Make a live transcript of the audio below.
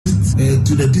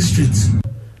to the district.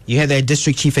 You heard the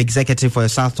District Chief Executive for the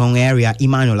South Tongue area,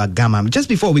 Emmanuel Agama. Just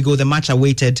before we go, the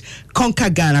much-awaited Conquer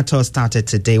Ghana tour started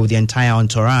today with the entire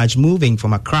entourage moving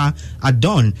from Accra at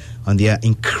dawn on their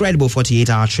incredible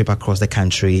 48-hour trip across the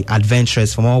country.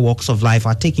 Adventurers from all walks of life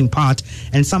are taking part,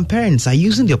 and some parents are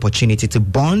using the opportunity to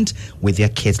bond with their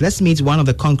kids. Let's meet one of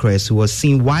the conquerors who was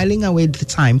seen whiling away the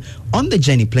time on the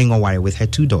journey playing Oware with her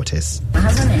 2 daughters. My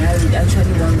husband and I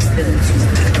actually want them to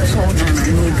tour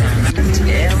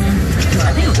Ghana.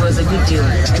 I think it was a good deal.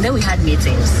 And then we had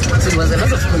meetings. So it was a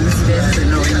lot of coincidences, and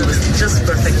it was just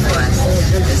perfect for us.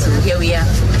 So here we are,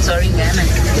 touring Ghana.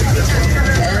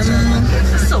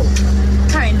 So,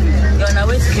 currently, you're on our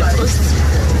way to Cape Coast.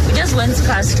 We just went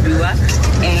past Brewer,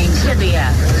 and here they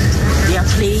are. They are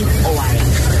playing Oware.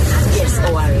 Yes,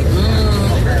 Oware.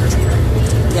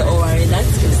 The Oware, that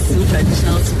is so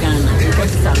traditional to Ghana.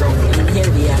 Because it's along. And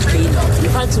here we are playing.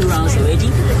 We've had 2 rounds already.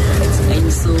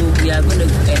 And so we are going to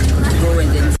go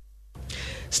and then.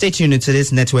 Stay tuned to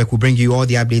this network. We'll bring you all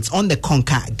the updates on the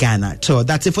Conquer Ghana tour.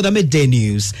 That's it for the midday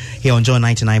news here on Joy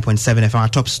 99.7 FM. Our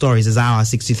top stories is our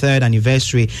 63rd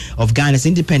anniversary of Ghana's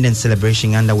independence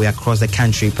celebration underway across the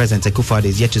country. President Akufo-Addo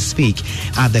is yet to speak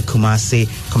at the Kumasi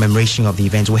commemoration of the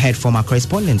event. We heard from our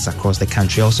correspondents across the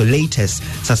country. Also, latest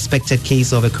suspected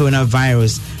case of a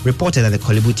coronavirus reported at the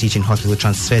Kolebu Teaching Hospital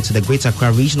transferred to the Greater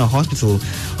Accra Regional Hospital.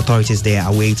 Authorities there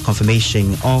await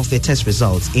confirmation of the test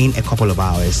results in a couple of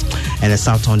hours. And the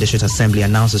South Tongue District Assembly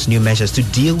announces new measures to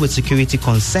deal with security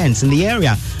concerns in the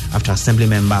area after Assembly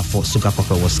member for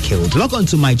Sugapope was killed. Log on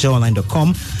to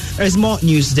myjoyonline.com. There is more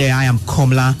news there. I am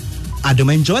Komla Adom.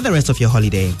 Enjoy the rest of your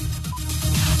holiday.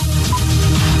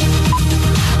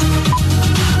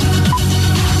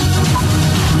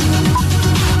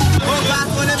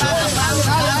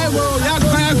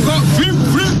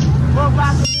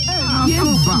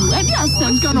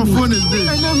 What kind of phone is this?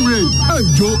 Hey,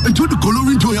 Joe, I told the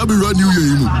coloring to have a run new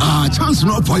year. Chance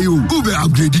not for you. Uber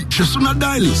upgrade it. Shasuna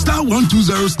dial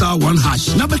 *120 *1#.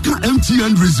 Nabeka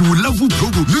MTN will level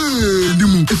program. Hey,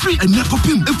 Nimu. A free and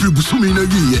Nakopim. Every Busumi in a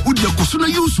year. Would your Kosuna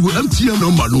use with MTN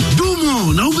number? No. Do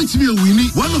more. Now wait me a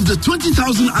winnie. One of the 20,000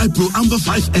 iPro Amber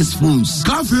 5S phones.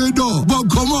 Cafe door. Bob,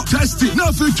 come on. Test it.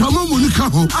 Now for Chama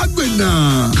Monica.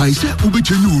 Agbena. Kaisa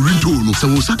Ubechenu Rintono.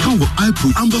 Samosaka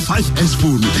iPro Amber 5S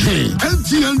phone.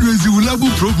 MTN will level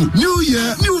promo. New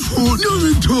year, new phone, new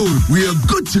ringtone. We are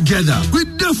good together. We're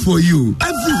there for you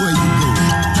everywhere you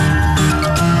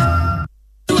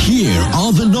go. Here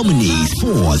are the nominees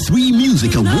for 3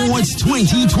 Music Awards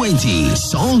 2020.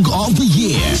 Song of the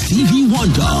Year, Stevie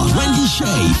Wonder, Wendy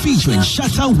Shay featuring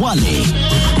Shatta Wale.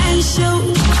 And so,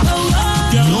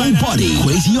 Nobody,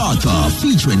 Kwesi Arthur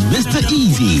featuring Mr.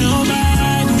 Easy.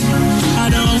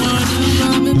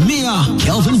 Mia,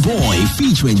 Kelvin Boy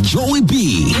featuring Joey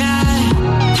B.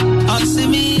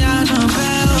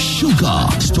 Sugar,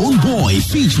 Stone Boy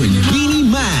featuring Beanie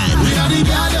Man.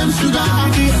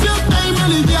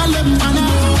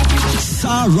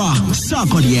 Sarah,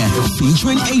 Sarkodie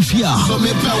featuring Afia.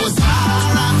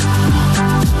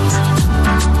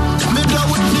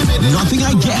 Nothing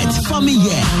I Get, Family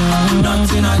Yeah.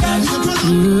 Nothing I Get.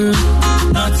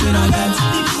 Nothing I Get.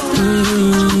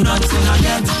 Nothing I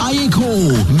Get. Ayeko,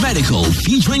 Medical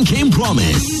featuring Came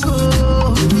Promise.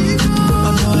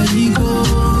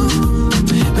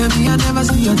 Baby, I never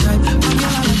see your type.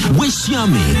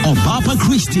 Wishyami or Papa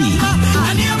Christie.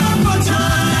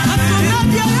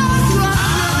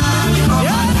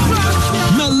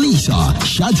 Melissa,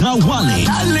 Shatta Wale.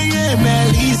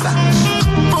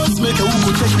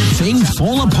 Things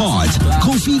Fall Apart,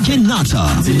 Kofi Kenata.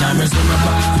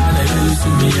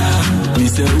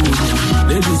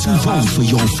 To vote for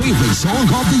your favorite song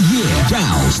of the year,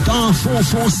 dial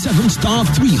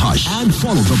 *447*3# and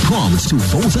follow the prompts to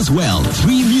vote as well.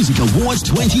 3 Music Awards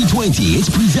 2020 is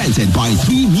presented by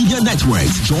 3 Media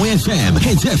Networks: Joy FM,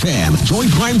 Hits FM, Joy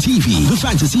Prime TV, The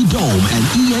Fantasy Dome, and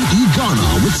E&E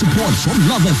Ghana, with support from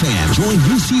Love FM, Joy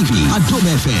News TV, Adobe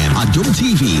FM, Adobe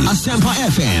TV, Asempa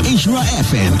FM, Insura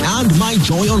FM, and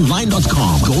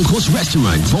MyJoyOnline.com, Gold Coast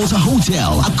Restaurant, Volta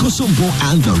Hotel, Akosombo,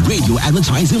 and the radio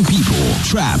advertising people.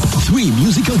 Trap 3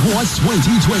 Music Awards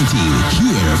 2020.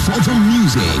 Here for the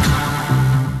music.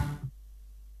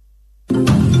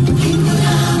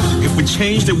 If we we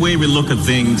change the way we look at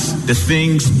things, the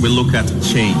things we look at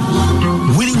change.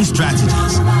 Winning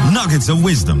strategies, nuggets of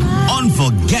wisdom,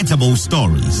 unforgettable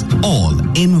stories, all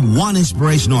in one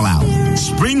inspirational hour.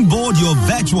 Springboard your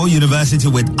virtual university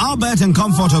with Albert and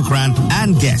Comfort Okran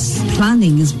and guests.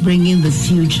 Planning is bringing the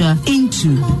future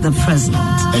into the present.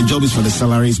 A job is for the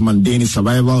salaries, mundane,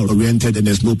 survival-oriented, and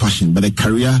there's no passion. But a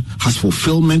career has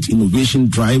fulfillment, innovation,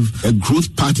 drive. A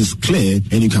growth path is clear,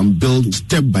 and you can build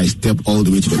step by step all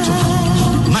the way to the top.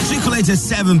 Matriculate at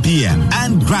 7 p.m.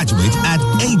 and graduate at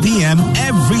 8 p.m.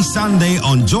 every Sunday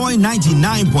on Joy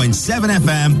 99.7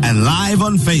 FM and live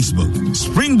on Facebook.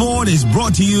 Springboard is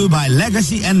brought to you by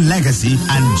Legacy and Legacy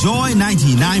and Joy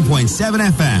 99.7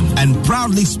 FM and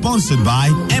proudly sponsored by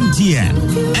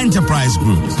MTN, Enterprise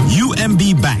Group,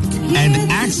 UMB Bank, and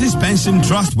Axis Pension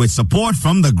Trust with support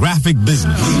from the graphic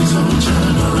business.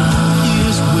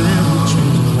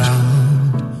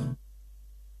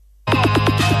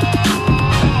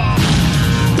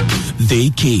 They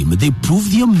came, they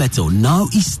proved their mettle. Now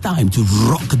it's time to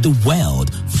rock the world.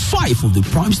 5 of the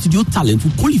Prime Studio talent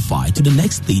will qualify to the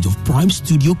next stage of Prime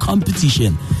Studio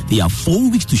competition. They have 4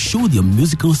 weeks to show their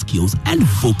musical skills and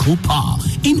vocal power.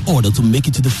 In order to make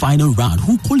it to the final round,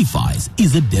 who qualifies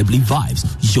is the Deadly Vibes,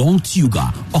 Young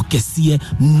Tuga, Okesie,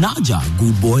 Naja,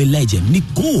 Good Boy Legend,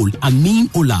 Nicole, Amin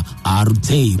Ola,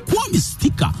 Arte, Kwame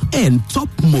Stika, and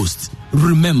topmost.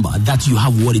 Remember that you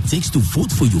have what it takes to vote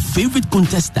for your favorite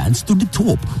contestants to the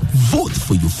top. Vote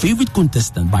for your favorite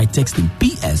contestant by texting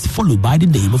PS followed by the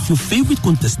name of your favorite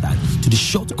contestant to the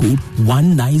short code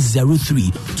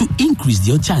 1903 to increase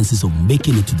their chances of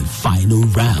making it to the final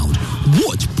round.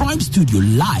 Watch Prime Studio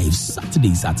live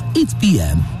Saturdays at 8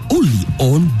 p.m. only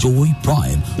on Joy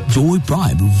Prime. Joy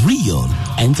Prime, real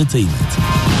entertainment.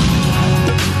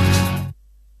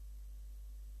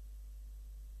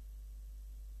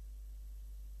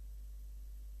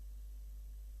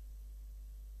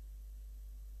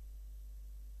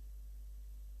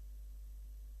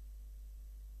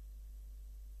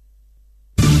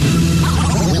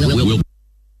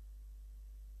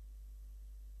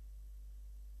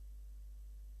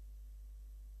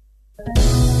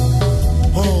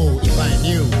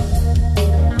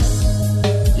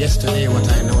 Yesterday, what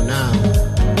I know now,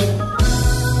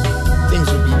 things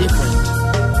would be different.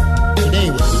 Today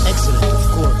would be excellent, of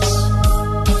course.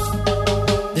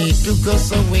 They took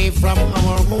us away from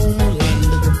our homeland.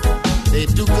 They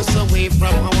took us away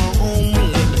from our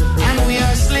homeland. And we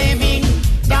are slaving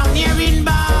down here in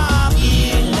Babylon.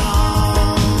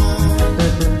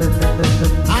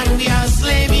 And we are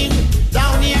slaving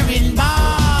down here in Babylon.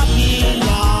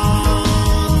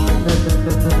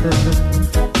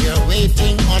 We are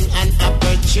waiting on an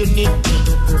opportunity.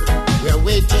 We are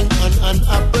waiting on an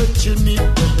opportunity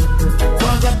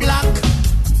for the black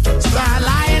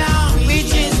starlight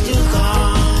which is to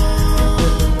come.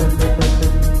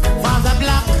 For the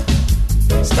black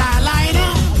starlight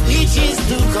which is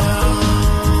to come.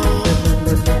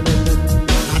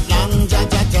 Not long, ja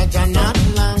ja ja ja, not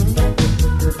long.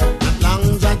 Not long,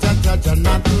 ja ja ja ja,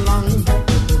 not long.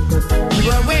 We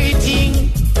are waiting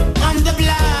on the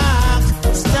black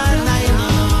starlight.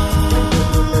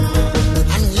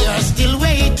 And we are still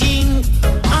waiting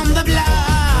on the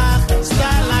black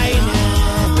starlight.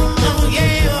 Oh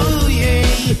yeah, oh yeah.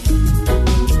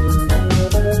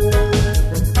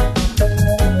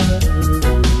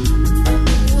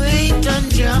 Wait on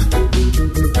Jah,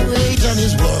 wait on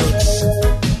His words.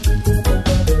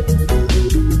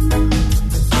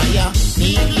 Aya,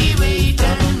 merely wait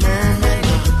and murmur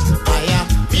not. Aya,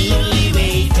 merely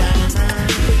wait and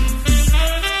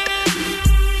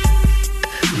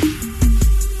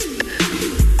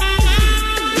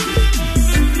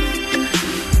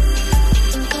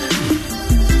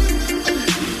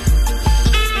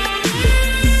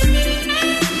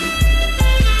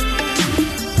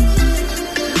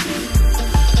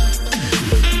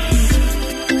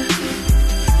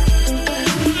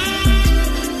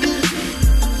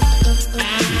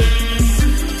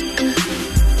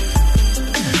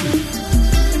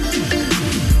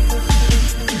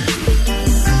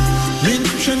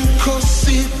Mention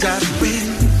consider when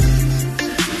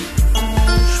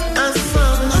I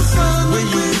found when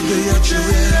you lay at your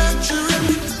end.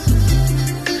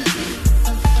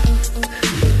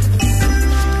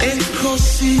 And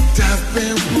consider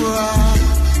when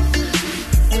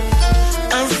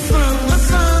I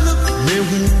found me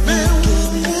who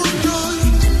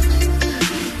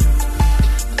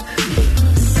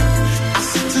I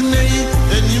sit in there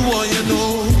and you all you know.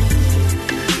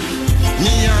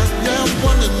 Me and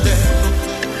one and them,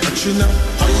 but you know,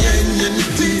 I ain't in the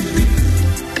TV.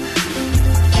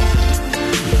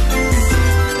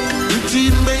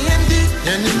 Team,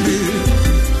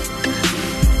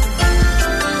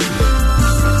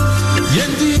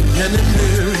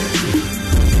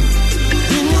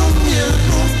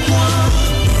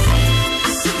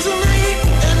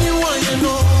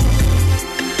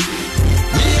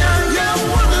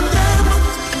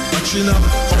 matching up,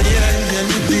 oh yeah,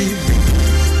 and it deep.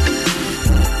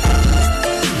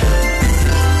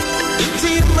 It's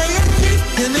in my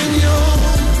head, and in your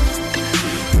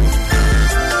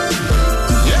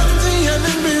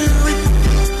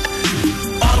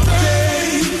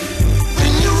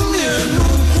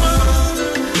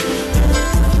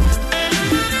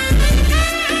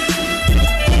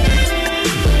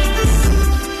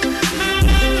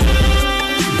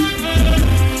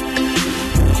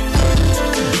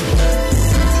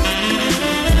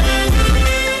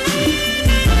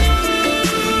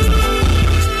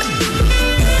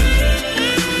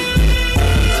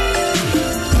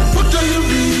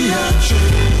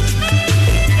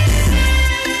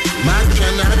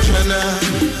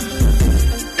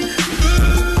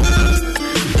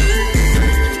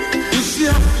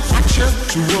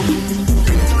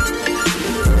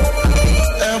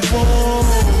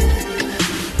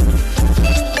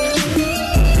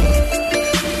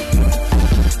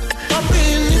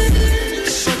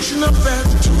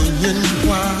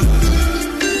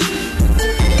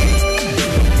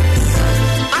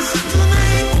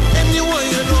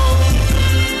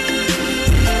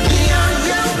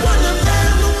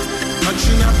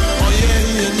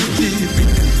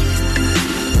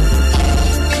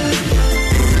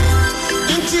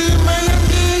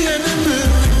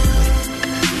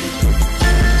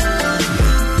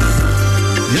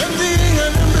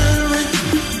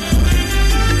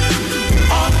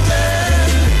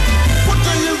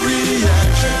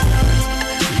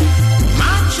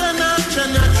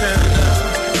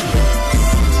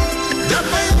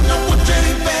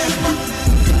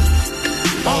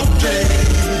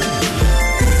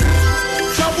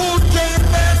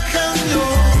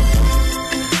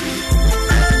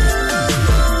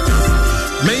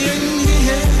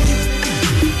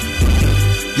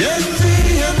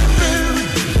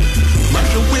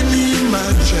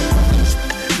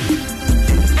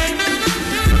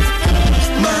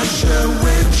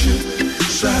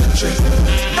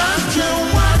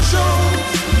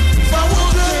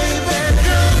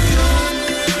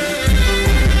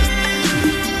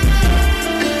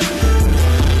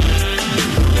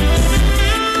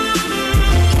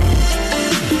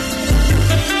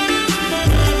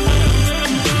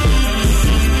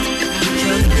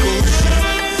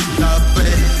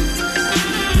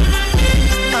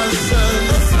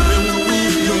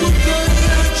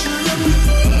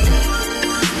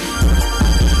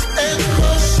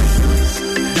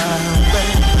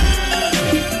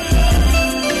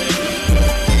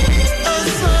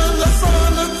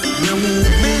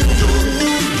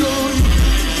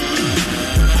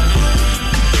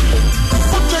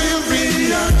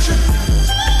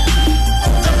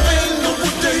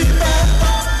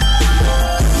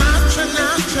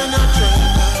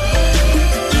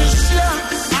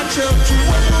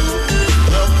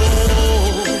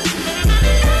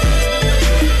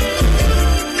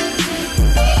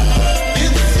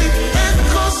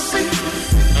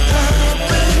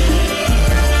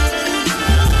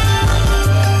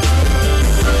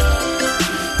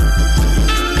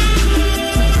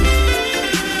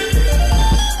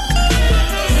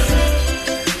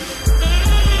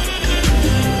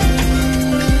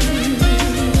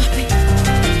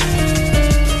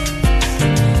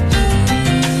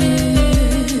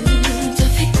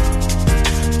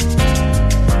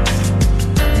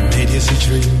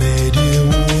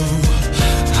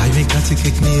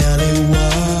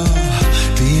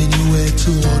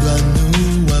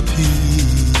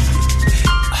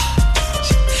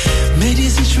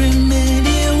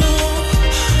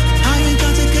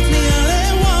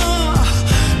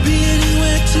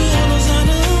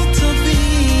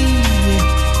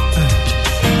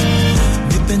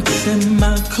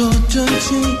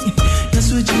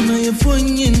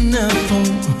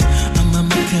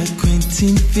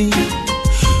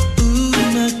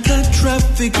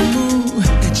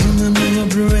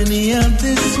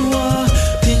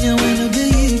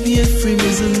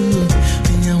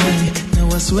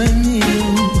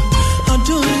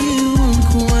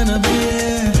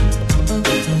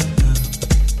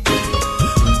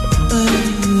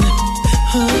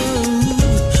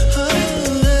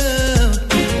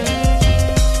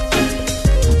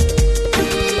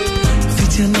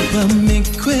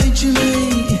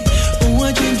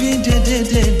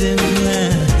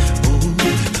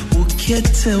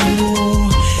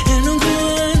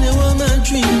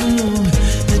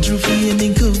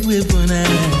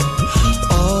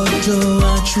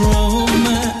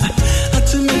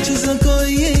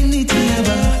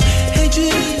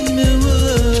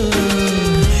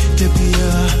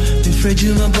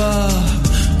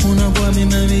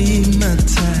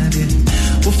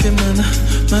Ufemana,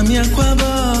 mami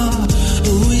akwaba.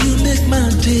 Oh, you make my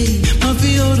day. My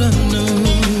viola no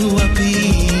wapi.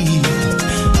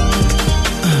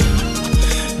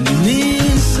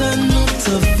 Nisa no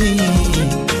tafi.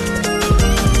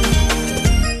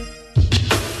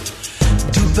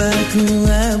 Dubaku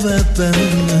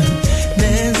ababana.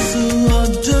 Nesu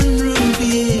odon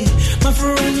ruby. My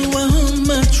friend wa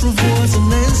my true voice.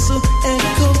 Nesu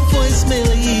echo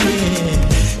voicemail yeah.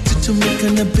 To make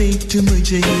an abate to my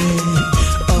jay.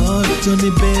 Oh,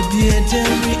 Tony baby,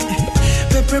 tell me.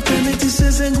 Pepper penalty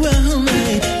says and go home.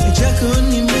 Jack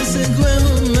only miss and go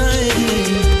home.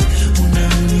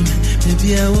 Maybe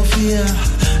I will fear.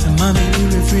 Mommy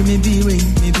will free me be rain,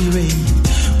 maybe rain.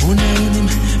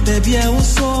 Baby I will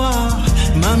soar.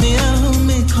 Mommy I will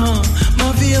make calm.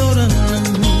 My viola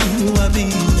will be.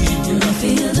 My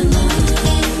viola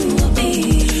will be.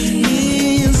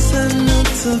 Yes, I know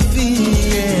to be.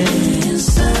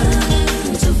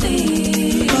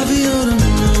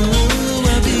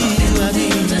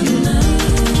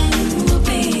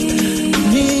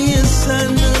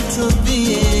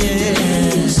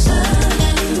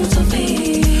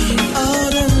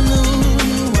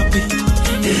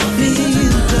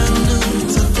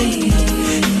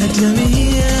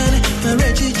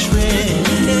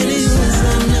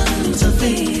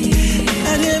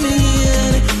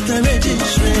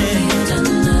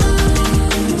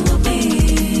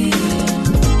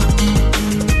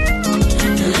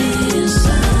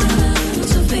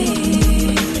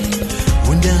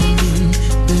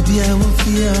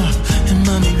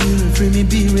 Me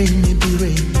be rain, me be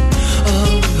rain.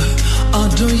 Oh,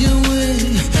 do you way?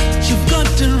 You've got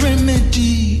the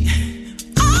remedy.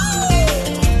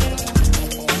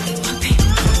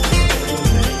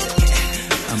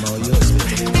 I'm all yours,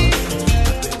 baby.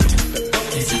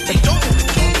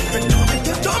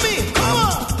 Tommy, come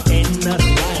on. Ain't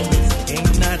nothing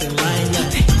like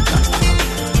that.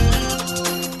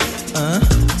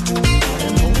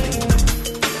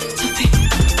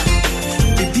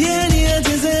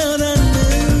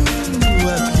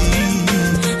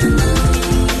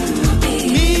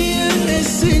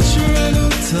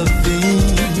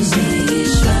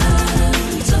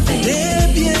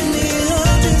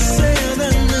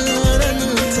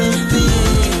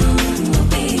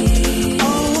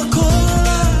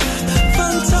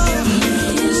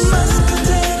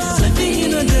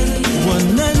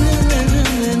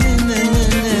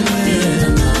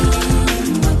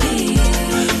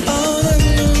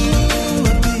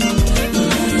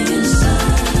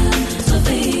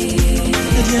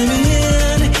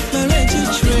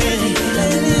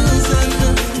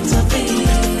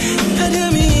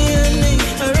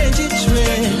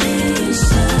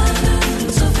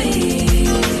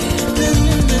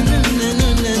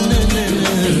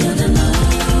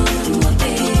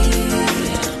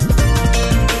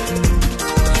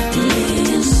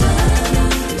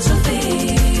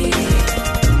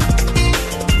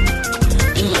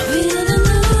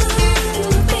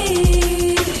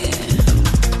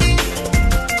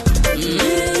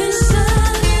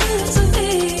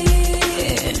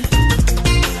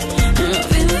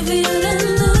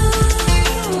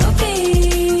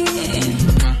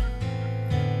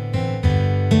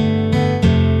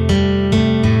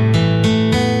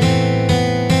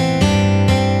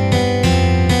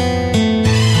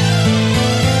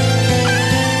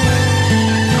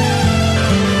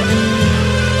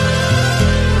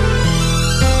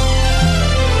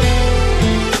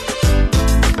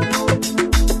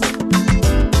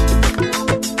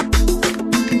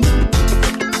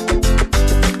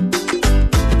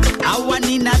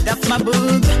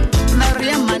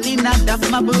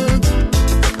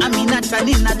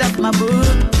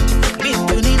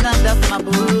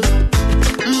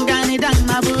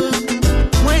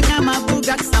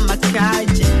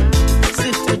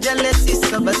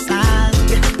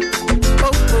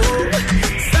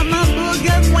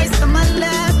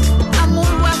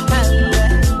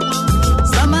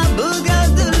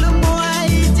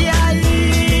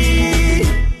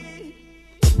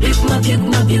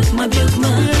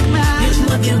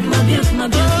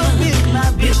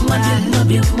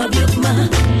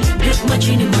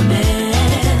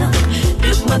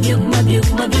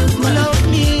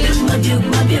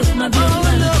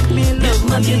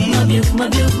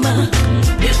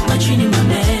 My chini, my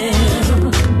man.